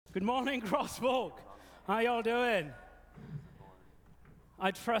Good morning, Crosswalk. How y'all doing?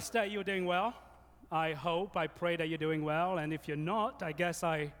 I trust that you're doing well. I pray that you're doing well. And if you're not, I guess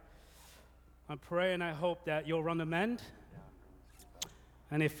I pray and I hope that you'll run the mend.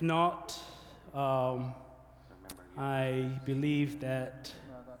 And if not, I believe that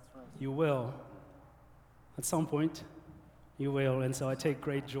you will. At some point, you will. And so I take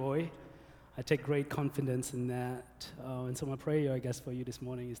great joy. I take great confidence in that. And so my prayer, I guess, for you this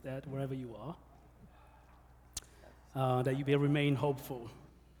morning is that wherever you are, that you will remain hopeful,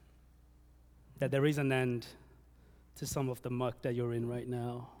 that there is an end to some of the muck that you're in right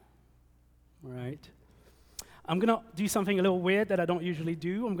now. All right? I'm going to do something a little weird that I don't usually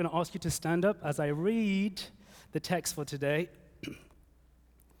do. I'm going to ask you to stand up as I read the text for today.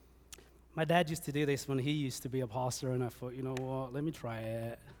 My dad used to do this when he used to be a pastor, and I thought, you know what, let me try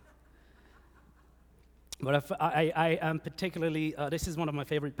it. But I am particularly, this is one of my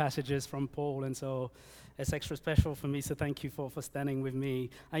favorite passages from Paul, and so it's extra special for me, so thank you for standing with me.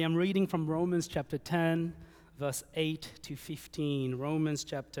 I am reading from Romans chapter 10, verse 8 to 15. Romans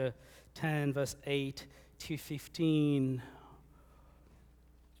chapter 10, verse 8 to 15.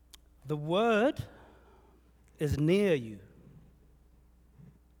 The word is near you.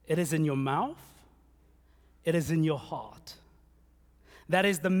 It is in your mouth. It is in your heart. That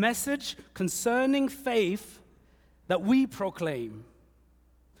is the message concerning faith that we proclaim.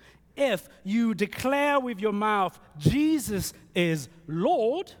 If you declare with your mouth, Jesus is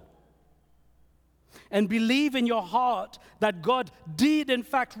Lord, and believe in your heart that God did in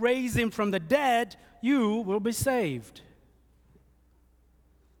fact raise him from the dead, you will be saved.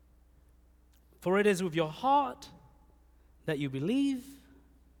 For it is with your heart that you believe.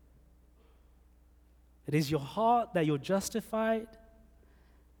 It is your heart that you're justified.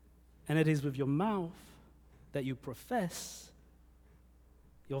 And it is with your mouth that you profess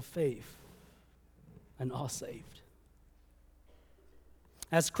your faith and are saved.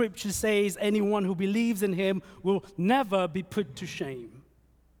 As Scripture says, anyone who believes in him will never be put to shame.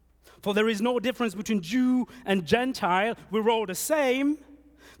 For there is no difference between Jew and Gentile. We're all the same.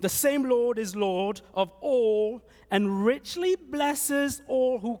 The same Lord is Lord of all and richly blesses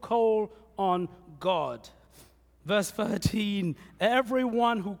all who call on God. Verse 13,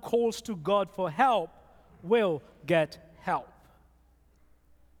 everyone who calls to God for help will get help.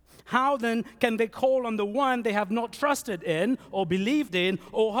 How then can they call on the one they have not trusted in or believed in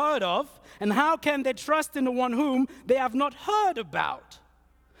or heard of? And how can they trust in the one whom they have not heard about?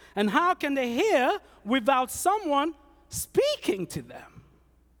 And how can they hear without someone speaking to them?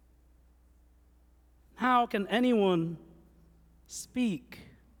 How can anyone speak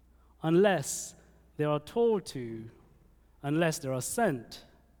unless they are told to, unless they are sent?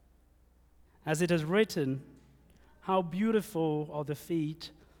 As it is written, how beautiful are the feet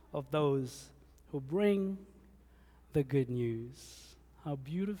of those who bring the good news. How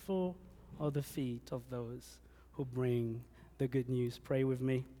beautiful are the feet of those who bring the good news. Pray with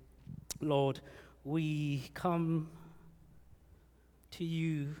me. Lord, we come to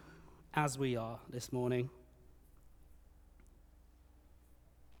you as we are this morning.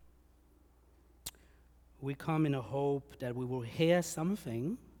 We come in a hope that we will hear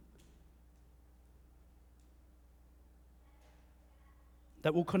something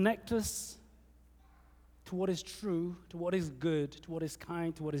that will connect us to what is true, to what is good, to what is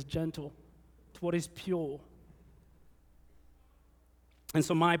kind, to what is gentle, to what is pure. And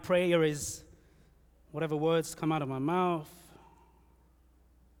so my prayer is, whatever words come out of my mouth,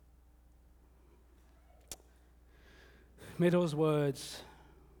 may those words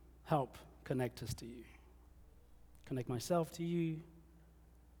help connect us to you. Connect myself to you,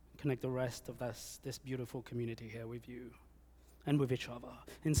 connect the rest of this beautiful community here with you and with each other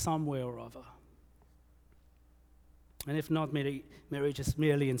in some way or other. And if not, may it just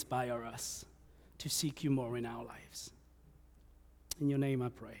merely inspire us to seek you more in our lives. In your name I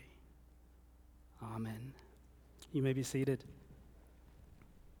pray. Amen. You may be seated.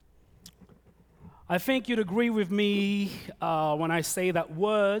 I think you'd agree with me when I say that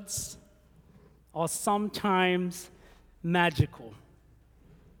words are sometimes magical.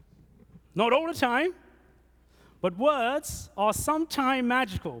 Not all the time, but words are sometimes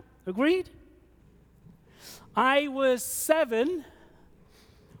magical. Agreed? I was 7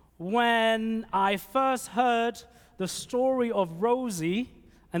 when I first heard the story of Rosie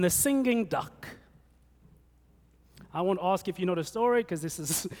and the singing duck. I won't ask if you know the story, because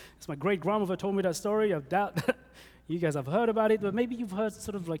it's my great-grandmother told me that story. I doubt that you guys have heard about it, but maybe you've heard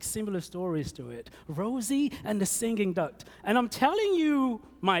sort of like similar stories to it. Rosie and the singing duck. And I'm telling you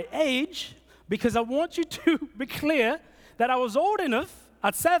my age because I want you to be clear that I was old enough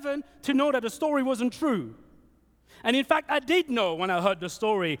at 7 to know that the story wasn't true. And in fact, I did know when I heard the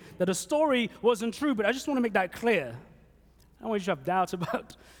story that the story wasn't true, but I just want to make that clear. I don't want you to have doubts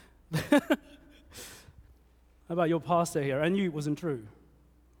about, about your pastor here. I knew it wasn't true,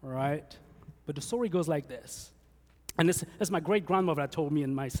 all right? But the story goes like this. And this my great-grandmother that told me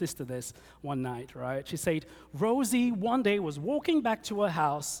and my sister this one night, right? She said, Rosie one day was walking back to her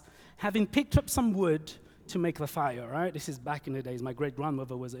house, having picked up some wood to make the fire, right? This is back in the days. My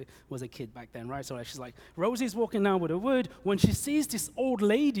great-grandmother was a kid back then, right? So she's like, Rosie's walking down with the wood when she sees this old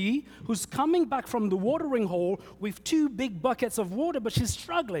lady who's coming back from the watering hole with 2 big buckets of water, but she's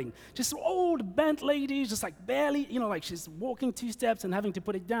struggling. Just an old bent lady, just like barely, like she's walking 2 steps and having to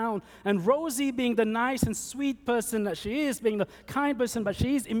put it down. And Rosie, being the nice and sweet person that she is, being the kind person that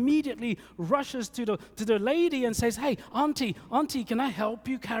she is, immediately rushes to the lady and says, hey, auntie, can I help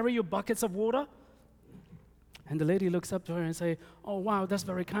you carry your buckets of water? And the lady looks up to her and says, oh, wow, that's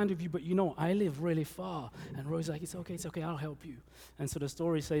very kind of you, but I live really far. And Rosie's like, it's okay, I'll help you. And so the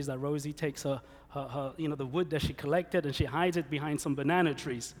story says that Rosie takes her the wood that she collected and she hides it behind some banana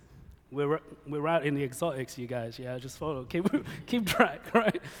trees. We're out in the exotics, you guys, yeah, just follow, keep track,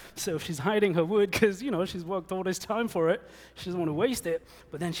 right? So she's hiding her wood because, she's worked all this time for it. She doesn't want to waste it.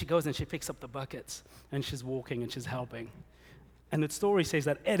 But then she goes and she picks up the buckets and she's walking and she's helping. And the story says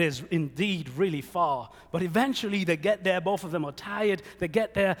that it is indeed really far. But eventually they get there. Both of them are tired. They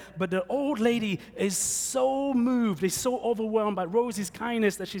get there. But the old lady is so moved, is so overwhelmed by Rosie's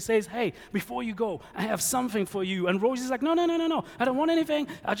kindness that she says, hey, before you go, I have something for you. And Rosie's like, no. I don't want anything.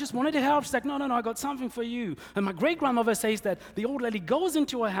 I just wanted to help. She's like, no, I got something for you. And my great-grandmother says that the old lady goes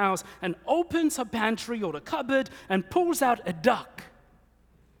into her house and opens her pantry or the cupboard and pulls out a duck,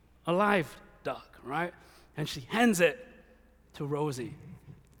 a live duck, right? And she hands it to Rosie,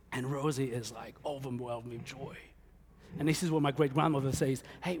 and Rosie is like overwhelmed with joy. And this is what my great-grandmother says,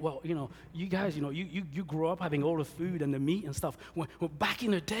 hey, well, you guys, you grew up having all the food and the meat and stuff. Well, back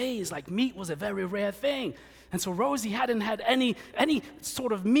in the days, like meat was a very rare thing. And so Rosie hadn't had any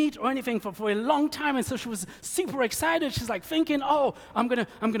sort of meat or anything for a long time, and so she was super excited. She's like thinking, oh, I'm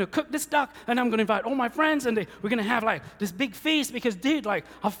gonna cook this duck, and I'm gonna invite all my friends, and we're gonna have like this big feast because, dude, like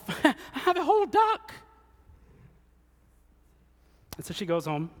I have a whole duck. And so she goes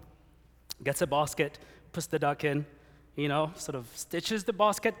home, gets a basket, puts the duck in, sort of stitches the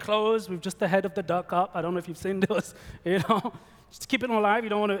basket closed with just the head of the duck up. I don't know if you've seen those, just keep it alive. You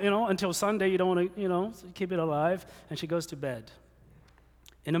don't want to, until Sunday, you don't want to, so you keep it alive. And she goes to bed.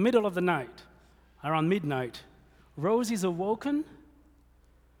 In the middle of the night, around midnight, Rosie's awoken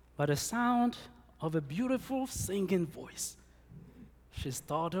by the sound of a beautiful singing voice. She's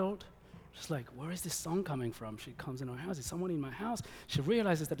startled. She's like, where is this song coming from? She comes in her house. Is someone in my house? She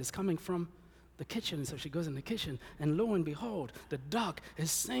realizes that it's coming from the kitchen. So she goes in the kitchen, and lo and behold, the duck is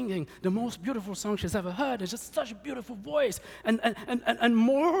singing the most beautiful song she's ever heard. It's just such a beautiful voice. And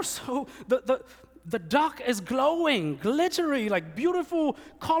more so, the duck is glowing, glittery, like beautiful,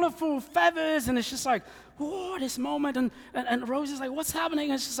 colorful feathers. And it's just like, whoa, this moment. And Rosie's like, what's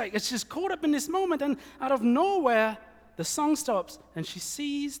happening? And it's just caught up in this moment. And out of nowhere, the song stops, and she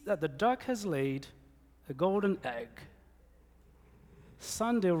sees that the duck has laid a golden egg.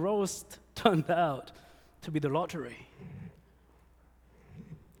 Sunday roast turned out to be the lottery.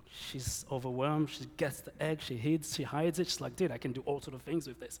 She's overwhelmed. She gets the egg. She hides it. She's like, dude, I can do all sorts of things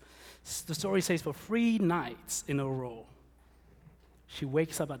with this. The story says for 3 nights in a row, she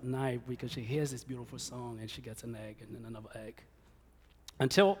wakes up at night because she hears this beautiful song, and she gets an egg and then another egg.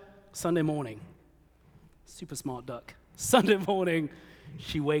 Until Sunday morning. Super smart duck. Sunday morning,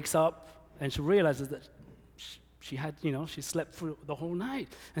 she wakes up and she realizes that she had, she slept through the whole night.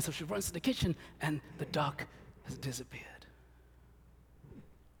 And so she runs to the kitchen, and the duck has disappeared.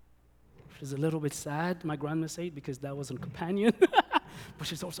 She's a little bit sad, my grandma said, because that wasn't a companion. But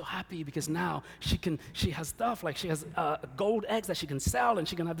she's also happy because now she has stuff, like she has gold eggs that she can sell, and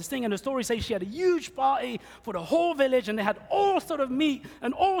she can have this thing. And the story says she had a huge party for the whole village, and they had all sort of meat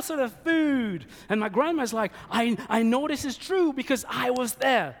and all sort of food. And my grandma's like, I know this is true because I was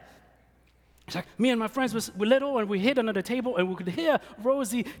there. It's like me and my friends were little, and we hid under the table, and we could hear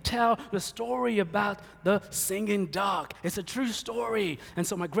Rosie tell the story about the singing duck. It's a true story. And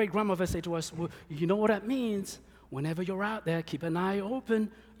so my great-grandmother said to us, well, you know what that means? Whenever you're out there, keep an eye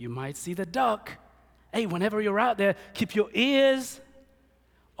open. You might see the duck. Hey, whenever you're out there, keep your ears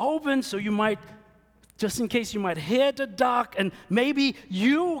open so you might, just in case you might hear the duck, and maybe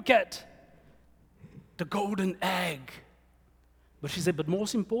you get the golden egg. But she said, but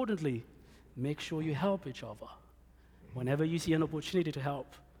most importantly, make sure you help each other. Whenever you see an opportunity to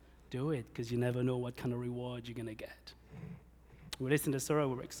help, do it, because you never know what kind of reward you're going to get. We listened to Sarah,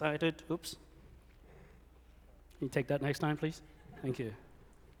 we were excited. Oops. Can you take that next time, please? Thank you.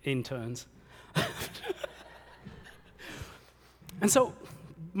 Interns. And so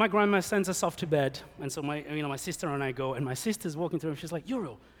my grandma sends us off to bed, and so my sister and I go, and my sister's walking through, and she's like,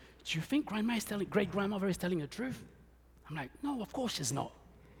 Uriel, do you think great-grandmother is telling the truth? I'm like, no, of course she's not.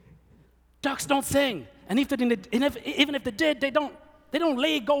 Ducks don't sing, and even if they did, they don't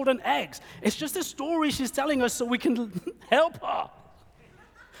lay golden eggs. It's just a story she's telling us so we can help her.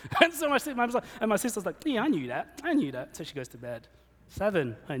 And so my sister's like, yeah, I knew that. So she goes to bed.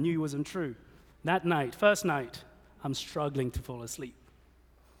 7, I knew it wasn't true. That night, first night, I'm struggling to fall asleep.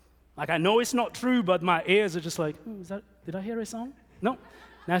 Like, I know it's not true, but my ears are just like, did I hear a song? No,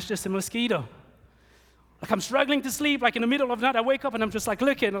 that's just a mosquito. Like, I'm struggling to sleep, like in the middle of the night, I wake up and I'm just like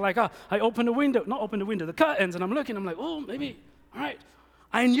looking, and I open the curtains, and I'm looking, I'm like, oh, maybe, all right.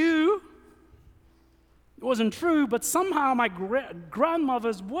 I knew it wasn't true, but somehow my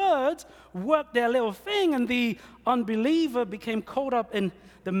grandmother's words worked their little thing, and the unbeliever became caught up in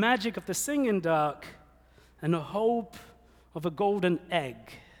the magic of the singing duck and the hope of a golden egg.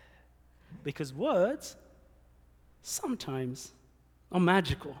 Because words sometimes are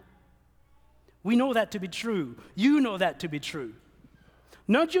magical. We know that to be true. You know that to be true.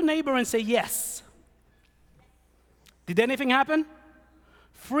 Nudge your neighbor and say yes. Did anything happen?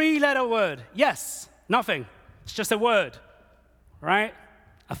 3-letter word. Yes. Nothing. It's just a word, right?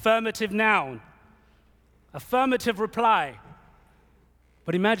 Affirmative noun. Affirmative reply.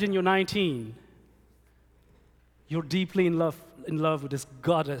 But imagine you're 19. You're deeply in love with this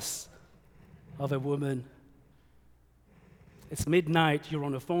goddess of a woman. It's midnight, you're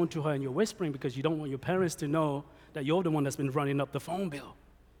on the phone to her and you're whispering because you don't want your parents to know that you're the one that's been running up the phone bill.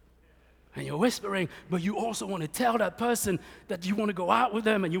 And you're whispering, but you also want to tell that person that you want to go out with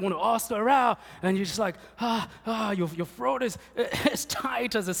them and you want to ask her out, and you're just like, your throat is as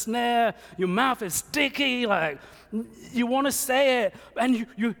tight as a snare, your mouth is sticky, like, you want to say it, and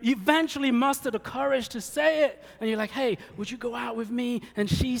you eventually muster the courage to say it, and you're like, hey, would you go out with me? And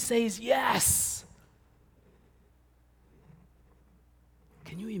she says yes.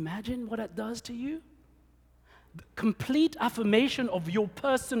 Can you imagine what that does to you? The complete affirmation of your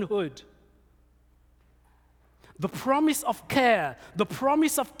personhood. The promise of care, the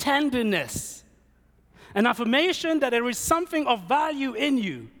promise of tenderness, an affirmation that there is something of value in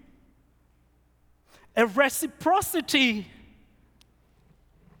you, a reciprocity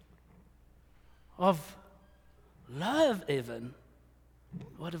of love even,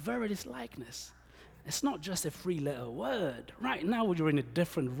 or the very likeness. It's not just a 3-letter word. Right now you're in a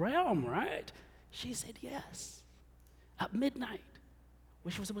different realm, right? She said yes at midnight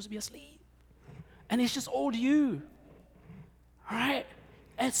when she was supposed to be asleep. And it's just all you, all right?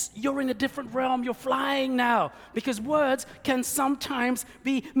 You're in a different realm. You're flying now because words can sometimes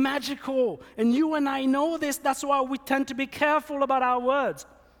be magical. And you and I know this. That's why we tend to be careful about our words.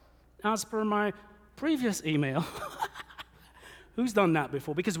 As per my previous email, who's done that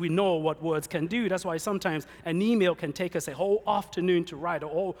before? Because we know what words can do. That's why sometimes an email can take us a whole afternoon to write,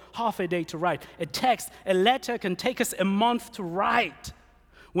 or half a day to write. A letter can take us a month to write.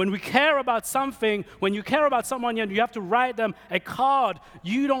 When we care about something, when you care about someone and you have to write them a card,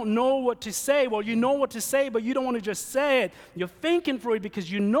 you don't know what to say. Well, you know what to say, but you don't want to just say it. You're thinking through it because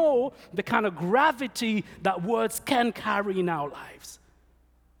you know the kind of gravity that words can carry in our lives.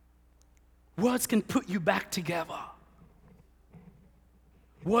 Words can put you back together.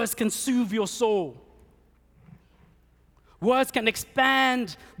 Words can soothe your soul. Words can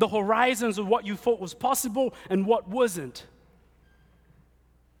expand the horizons of what you thought was possible and what wasn't.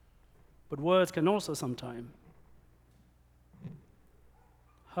 But words can also sometimes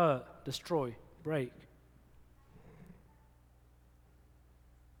hurt, destroy, break.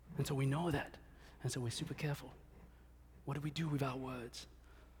 And so we know that. And so we're super careful. What do we do with our words?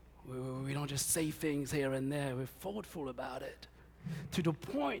 We don't just say things here and there. We're thoughtful about it. To the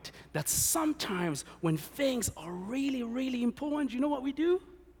point that sometimes when things are really, really important, you know what we do?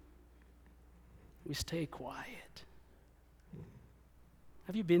 We stay quiet.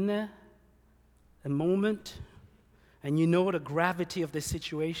 Have you been there? A moment, and you know the gravity of the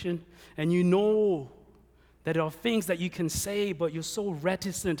situation, and you know that there are things that you can say, but you're so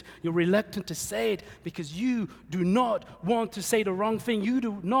reticent, you're reluctant to say it because you do not want to say the wrong thing. You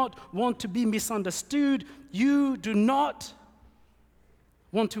do not want to be misunderstood. You do not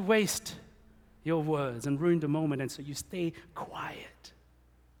want to waste your words and ruin the moment, and so you stay quiet.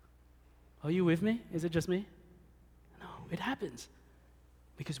 Are you with me? Is it just me? No, it happens.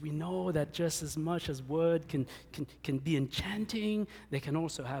 Because we know that just as much as word can be enchanting, they can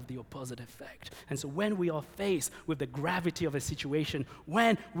also have the opposite effect. And so when we are faced with the gravity of a situation,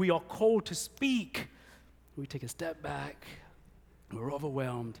 when we are called to speak, we take a step back, we're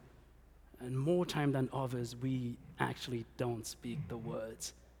overwhelmed, and more time than others, we actually don't speak the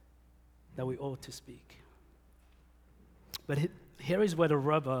words that we ought to speak. But here is where the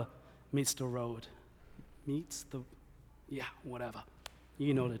rubber meets the road. Whatever.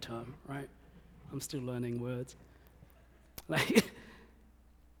 You know the term, right? I'm still learning words.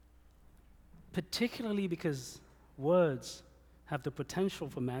 Particularly because words have the potential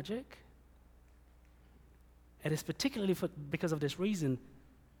for magic. It is particularly because of this reason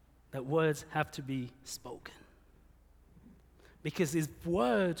that words have to be spoken. Because these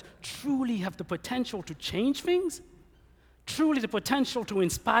words truly have the potential to change things, truly the potential to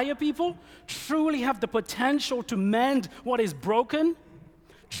inspire people, truly have the potential to mend what is broken,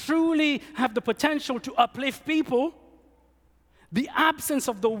 truly have the potential to uplift people, the absence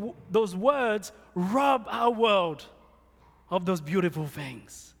of those words rob our world of those beautiful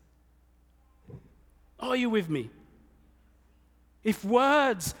things. Are you with me? If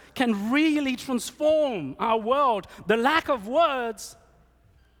words can really transform our world, the lack of words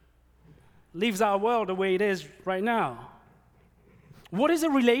leaves our world the way it is right now. What is a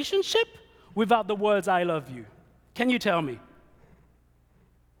relationship without the words "I love you"? Can you tell me?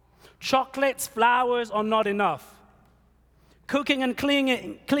 Chocolates, flowers are not enough. Cooking and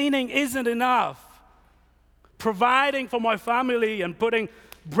cleaning isn't enough. Providing for my family and putting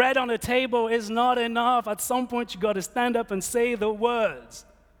bread on the table is not enough. At some point, you got to stand up and say the words.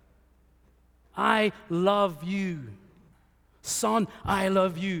 I love you. Son, I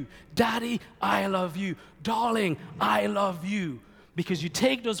love you. Daddy, I love you. Darling, I love you. Because you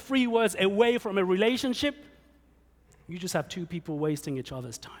take those 3 words away from a relationship, you just have 2 people wasting each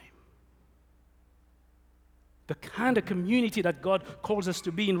other's time. The kind of community that God calls us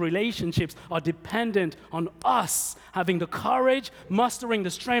to be in relationships are dependent on us having the courage, mustering the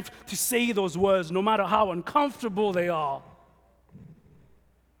strength to say those words no matter how uncomfortable they are.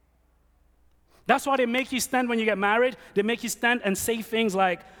 That's why they make you stand when you get married. They make you stand and say things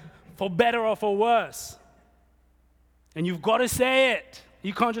like, for better or for worse. And you've got to say it.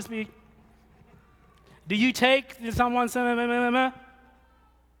 You can't just be, do you take someone saying,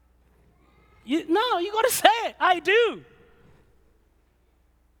 no, you got to say it. I do.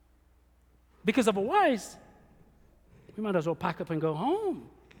 Because otherwise, we might as well pack up and go home.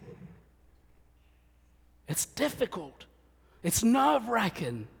 It's difficult. It's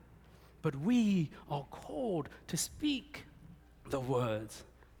nerve-wracking. But we are called to speak the words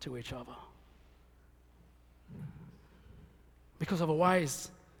to each other. Because otherwise,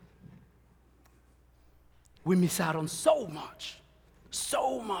 we miss out on so much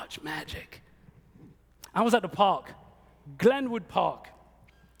magic. I was at the park, Glenwood Park.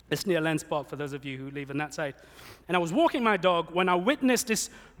 It's near Lens Park for those of you who live on that side. And I was walking my dog when I witnessed this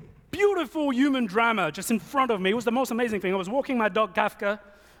beautiful human drama just in front of me. It was the most amazing thing. I was walking my dog, Kafka,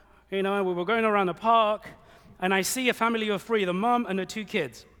 and we were going around the park, and I see a family of 3, the mom and the 2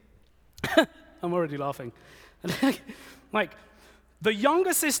 kids. I'm already laughing. Like, the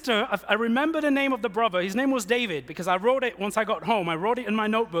younger sister, I remember the name of the brother. His name was David, because I wrote it once I got home. I wrote it in my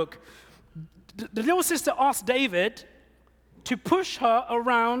notebook. The little sister asked David to push her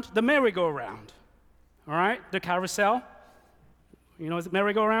around the merry-go-round. All right? The carousel. You know, is it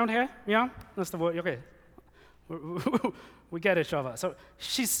merry-go-round here? Yeah? That's the word. Okay. We get each other. So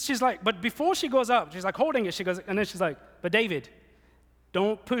she's like, but before she goes up, she's like holding it. She goes, and then she's like, but David,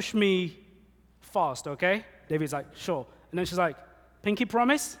 don't push me fast, okay? David's like, sure. And then she's like, pinky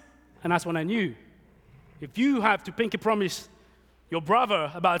promise? And that's when I knew. If you have to pinky promise your brother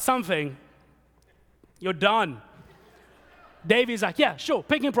about something, you're done. David's like, yeah, sure,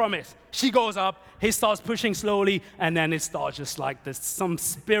 pinky promise. She goes up, he starts pushing slowly, and then it starts just like this, some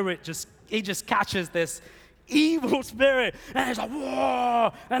spirit he just catches this evil spirit, and it's like,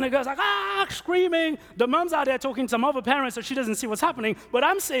 whoa, and the girl's like, screaming. The mom's out there talking to some other parents, so she doesn't see what's happening, but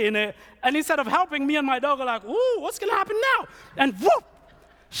I'm seeing it, and instead of helping, me and my dog are like, ooh, what's gonna happen now? And whoop,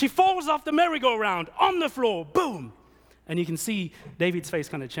 she falls off the merry-go-round on the floor, boom. And you can see David's face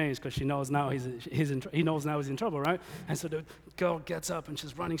kind of change because he knows now he's in trouble, right? And so the girl gets up and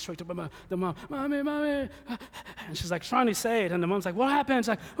she's running straight to the mom, mommy, mommy. And she's like trying to say it, and the mom's like, what happened? It's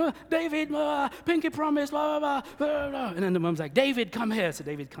like, David, pinky promise, blah, blah, blah, blah, blah. And then the mom's like, David, come here. So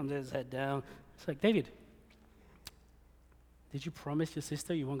David comes his head down. It's like, David, did you promise your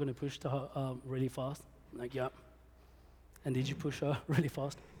sister you weren't going to push her really fast? I'm like, yeah. And did you push her really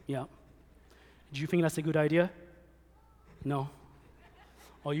fast? Yeah. Do you think that's a good idea? No.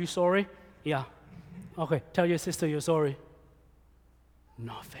 Are you sorry? Yeah. Okay, tell your sister you're sorry.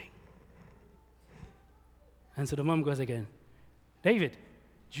 Nothing. And so the mom goes again, David,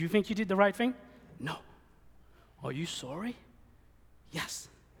 do you think you did the right thing? No. Are you sorry? Yes.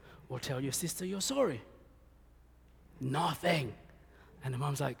 Well, tell your sister you're sorry. Nothing. And the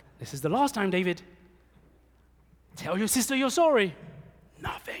mom's like, this is the last time, David. Tell your sister you're sorry.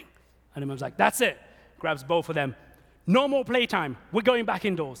 Nothing. And the mom's like, that's it. Grabs both of them. No more playtime. We're going back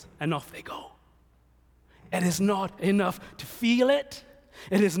indoors. And off they go. It is not enough to feel it.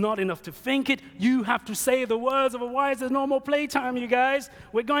 It is not enough to think it. You have to say the words, otherwise there's no more playtime, you guys.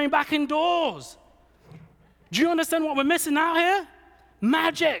 We're going back indoors. Do you understand what we're missing out here?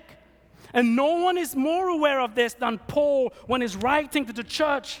 Magic. And no one is more aware of this than Paul when he's writing to the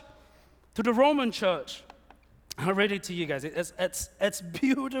church, to the Roman church. I'll read it to you guys. It's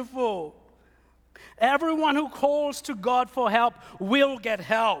beautiful. Everyone who calls to God for help will get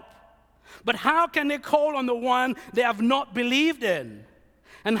help. But how can they call on the one they have not believed in?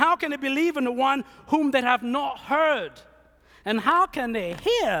 And how can they believe in the one whom they have not heard? And how can they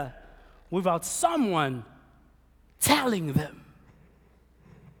hear without someone telling them?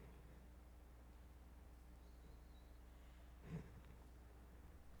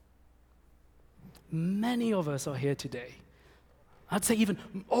 Many of us are here today. I'd say even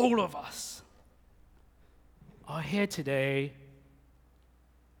all of us are here today.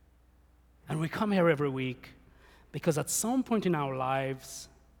 And we come here every week because at some point in our lives,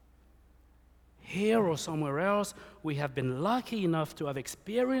 here or somewhere else, we have been lucky enough to have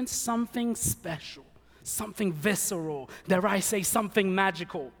experienced something special, something visceral, dare I say something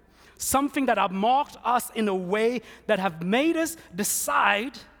magical, something that have marked us in a way that have made us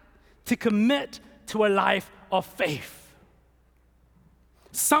decide to commit to a life of faith.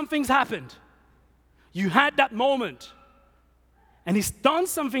 Something's happened. You had that moment. And he's done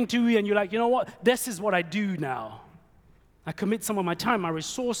something to you, and you're like, you know what? This is what I do now. I commit some of my time, my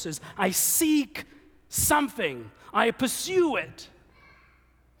resources. I seek something. I pursue it.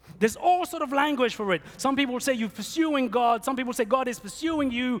 There's all sort of language for it. Some people say you're pursuing God. Some people say God is pursuing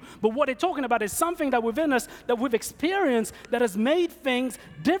you. But what they're talking about is something that within us, that we've experienced, that has made things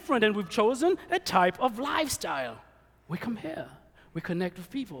different, and we've chosen a type of lifestyle. We come here. We connect with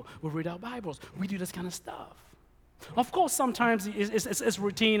people. We read our Bibles. We do this kind of stuff. Of course, sometimes it's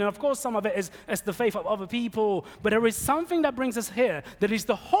routine, and of course, some of it is the faith of other people, but there is something that brings us here. There is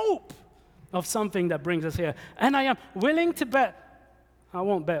the hope of something that brings us here. And I am willing to bet, I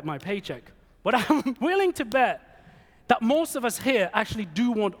won't bet my paycheck, but I'm willing to bet that most of us here actually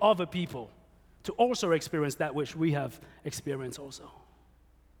do want other people to also experience that which we have experienced also.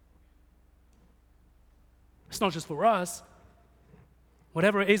 It's not just for us.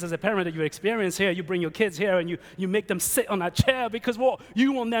 Whatever it is as a parent that you experience here, you bring your kids here and you make them sit on that chair because what?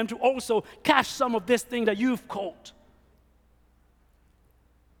 You want them to also catch some of this thing that you've caught.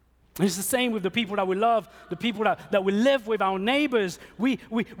 And it's the same with the people that we love, the people that we live with, our neighbors. We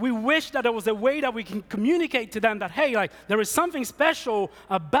wish that there was a way that we can communicate to them that, hey, like, there is something special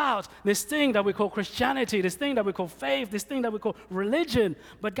about this thing that we call Christianity, this thing that we call faith, this thing that we call religion.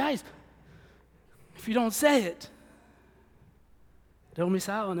 But guys, if you don't say it, they'll miss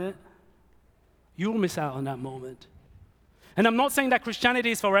out on it. You'll miss out on that moment. And I'm not saying that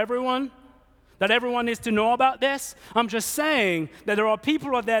Christianity is for everyone, that everyone needs to know about this. I'm just saying that there are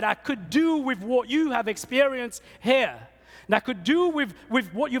people out there that could do with what you have experienced here, that could do with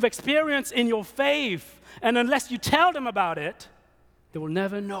what you've experienced in your faith. And unless you tell them about it, they will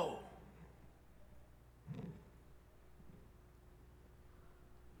never know.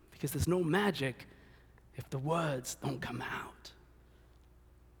 Because there's no magic if the words don't come out.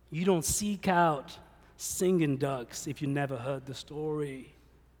 You don't seek out singing ducks if you never heard the story.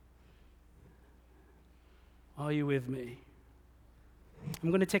 Are you with me? I'm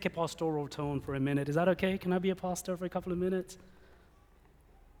going to take a pastoral tone for a minute. Is that okay? Can I be a pastor for a couple of minutes?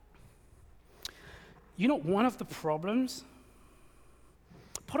 You know, one of the problems,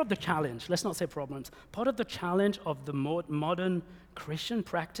 part of the challenge, let's not say problems, part of the challenge of the modern Christian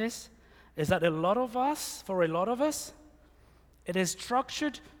practice is that for a lot of us, it is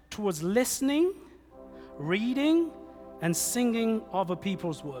structured towards listening, reading, and singing other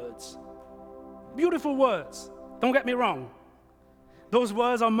people's words. Beautiful words, don't get me wrong. Those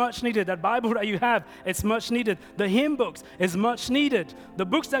words are much needed. That Bible that you have, it's much needed. The hymn books is much needed. The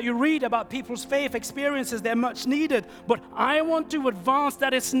books that you read about people's faith experiences, they're much needed. But I want to advance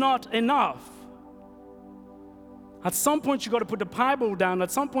that it's not enough. At some point, you got to put the Bible down.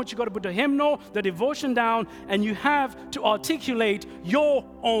 At some point, you got to put the hymnal, the devotion down, and you have to articulate your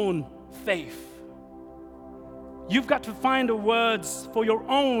own faith. You've got to find the words for your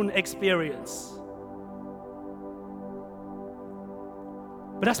own experience.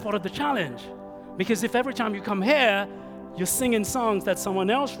 But that's part of the challenge. Because if every time you come here, you're singing songs that someone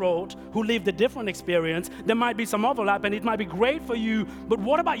else wrote who lived a different experience, there might be some overlap and it might be great for you, but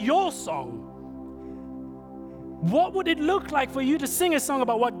what about your song? What would it look like for you to sing a song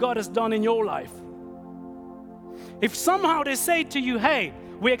about what God has done in your life? If somehow they say to you, hey,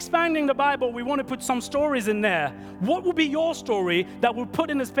 we're expanding the Bible, we want to put some stories in there, what will be your story that we'll put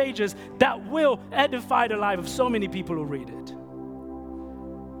in these pages that will edify the life of so many people who read it?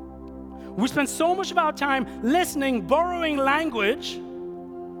 We spend so much of our time listening, borrowing language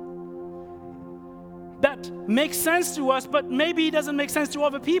that makes sense to us, but maybe it doesn't make sense to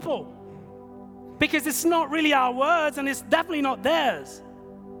other people. Because it's not really our words and it's definitely not theirs.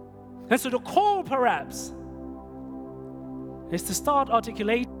 And so the call, perhaps, is to start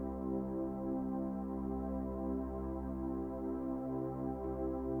articulating.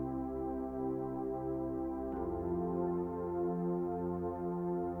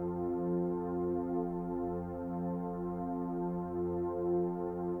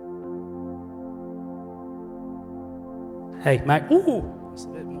 Hey, Mac. Ooh, it's a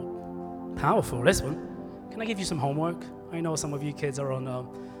bit more powerful, this one. Can I give you some homework? I know some of you kids are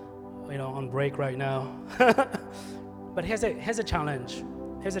on break right now. But here's a challenge.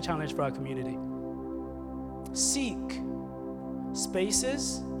 Here's a challenge for our community. Seek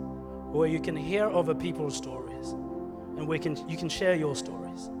spaces where you can hear other people's stories and where you can share your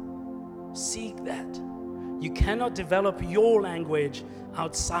stories. Seek that. You cannot develop your language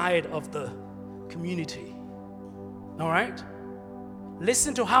outside of the community. All right?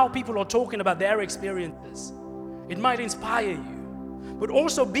 Listen to how people are talking about their experiences. It might inspire you, but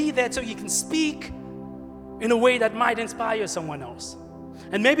also be there so you can speak in a way that might inspire someone else.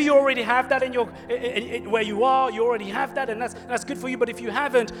 And maybe you already have that in where you are, you already have that, and that's good for you. But if you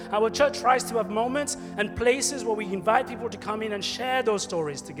haven't, our church tries to have moments and places where we invite people to come in and share those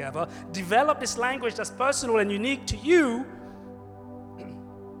stories together, develop this language that's personal and unique to you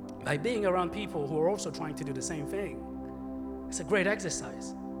by being around people who are also trying to do the same thing. It's a great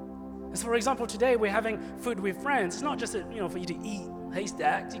exercise. And so, for example, today we're having food with friends. It's not just for you to eat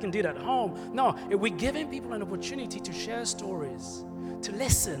haystacks. You can do that at home. No, we're giving people an opportunity to share stories, to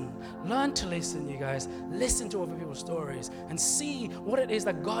listen. Learn to listen, you guys. Listen to other people's stories and see what it is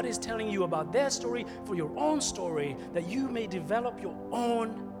that God is telling you about their story for your own story, that you may develop your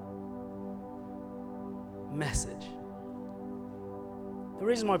own message. The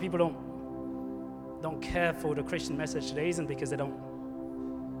reason why people don't care for the Christian message today isn't because they don't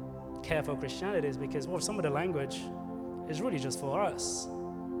care for Christianity, is because, some of the language is really just for us.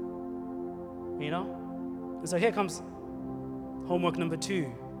 And so here comes homework number 2.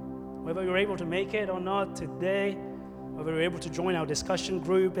 Whether you're able to make it or not today, whether you're able to join our discussion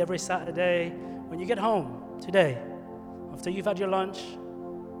group every Saturday, when you get home today, after you've had your lunch,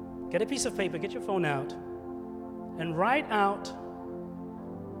 get a piece of paper, get your phone out, and write out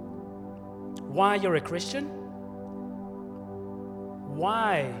why you're a Christian,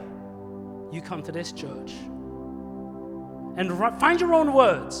 why you come to this church. And find your own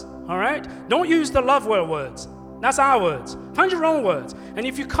words, all right? Don't use the Lovewell words. That's our words. Find your own words. And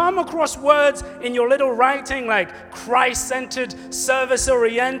if you come across words in your little writing like Christ-centered,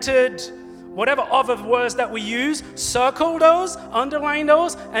 service-oriented, whatever other words that we use, circle those, underline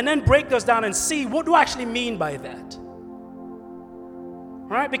those, and then break those down and see what do I actually mean by that.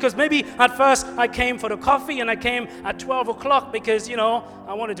 Right? Because maybe at first I came for the coffee and I came at 12 o'clock because,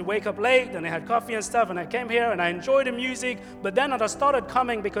 I wanted to wake up late and I had coffee and stuff and I came here and I enjoyed the music. But then I started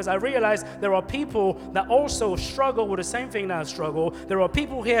coming because I realized there are people that also struggle with the same thing that I struggle. There are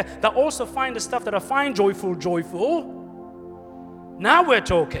people here that also find the stuff that I find joyful. Now we're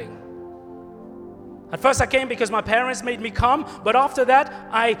talking. At first I came because my parents made me come, but after that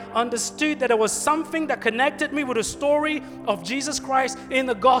I understood that there was something that connected me with the story of Jesus Christ in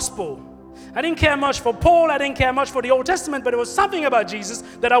the gospel. I didn't care much for Paul, I didn't care much for the Old Testament, but there was something about Jesus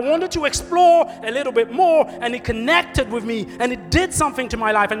that I wanted to explore a little bit more, and it connected with me, and it did something to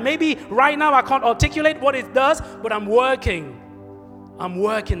my life. And maybe right now I can't articulate what it does, but I'm working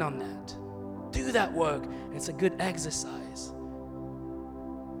on that. Do that work. It's a good exercise.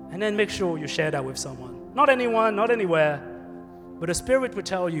 And then make sure you share that with someone. Not anyone, not anywhere. But the Spirit will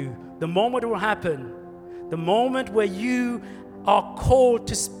tell you the moment it will happen, the moment where you are called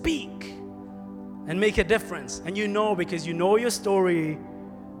to speak and make a difference. And because you know your story,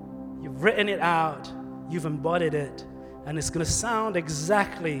 you've written it out, you've embodied it, and it's going to sound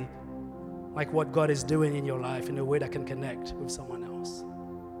exactly like what God is doing in your life in a way that can connect with someone else.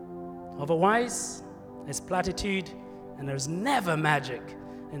 Otherwise, There's platitude, and there's never magic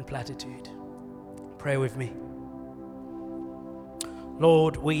in platitude. Pray with me.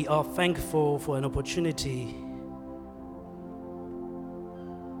 Lord, we are thankful for an opportunity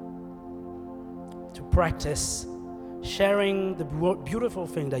to practice sharing the beautiful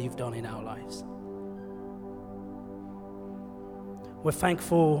thing that you've done in our lives. We're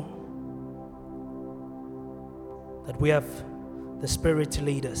thankful that we have the Spirit to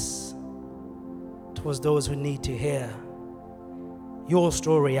lead us towards those who need to hear your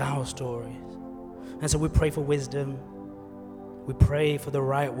story, our stories. And so we pray for wisdom. We pray for the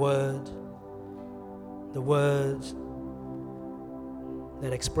right word, the words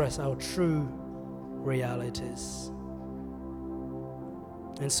that express our true realities.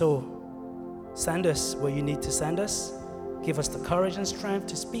 And so, send us where you need to send us. Give us the courage and strength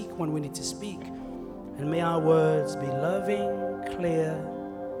to speak when we need to speak. And may our words be loving, clear,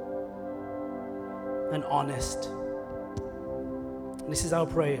 and honest. This is our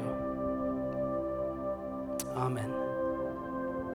prayer. Amen.